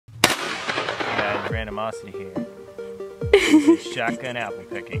randomosity here. This is shotgun apple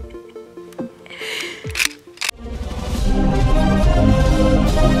picking.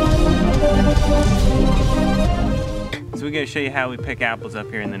 So we're going to show you how we pick apples up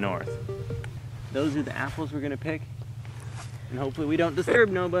here in the north. Those are the apples we're going to pick. And hopefully we don't disturb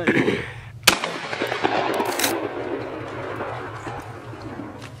nobody.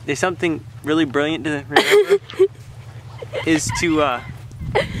 There's something really brilliant to remember. Is to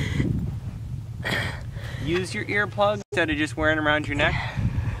use your earplugs instead of just wearing them around your neck.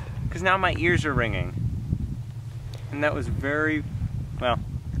 Because now my ears are ringing. And that was very, well,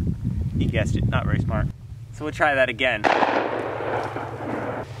 you guessed it, not very smart. So we'll try that again.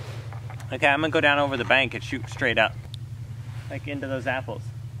 Okay, I'm gonna go down over the bank and shoot straight up. Like into those apples.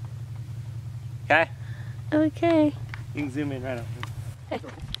 Okay? Okay. You can zoom in right up.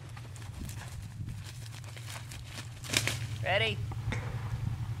 Ready?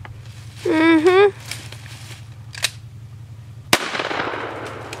 Mm-hmm.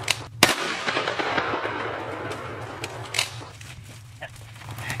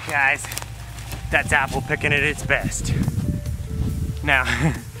 Guys, that's apple picking at its best.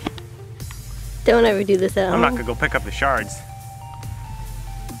 Now, Don't ever do this at home. I'm not gonna go pick up the shards.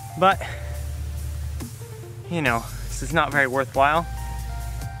 But, you know, this is not very worthwhile.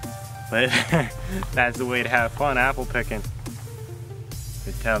 But that's the way to have fun apple picking.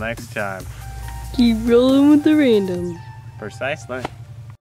 Until next time. Keep rolling with the random. Precisely.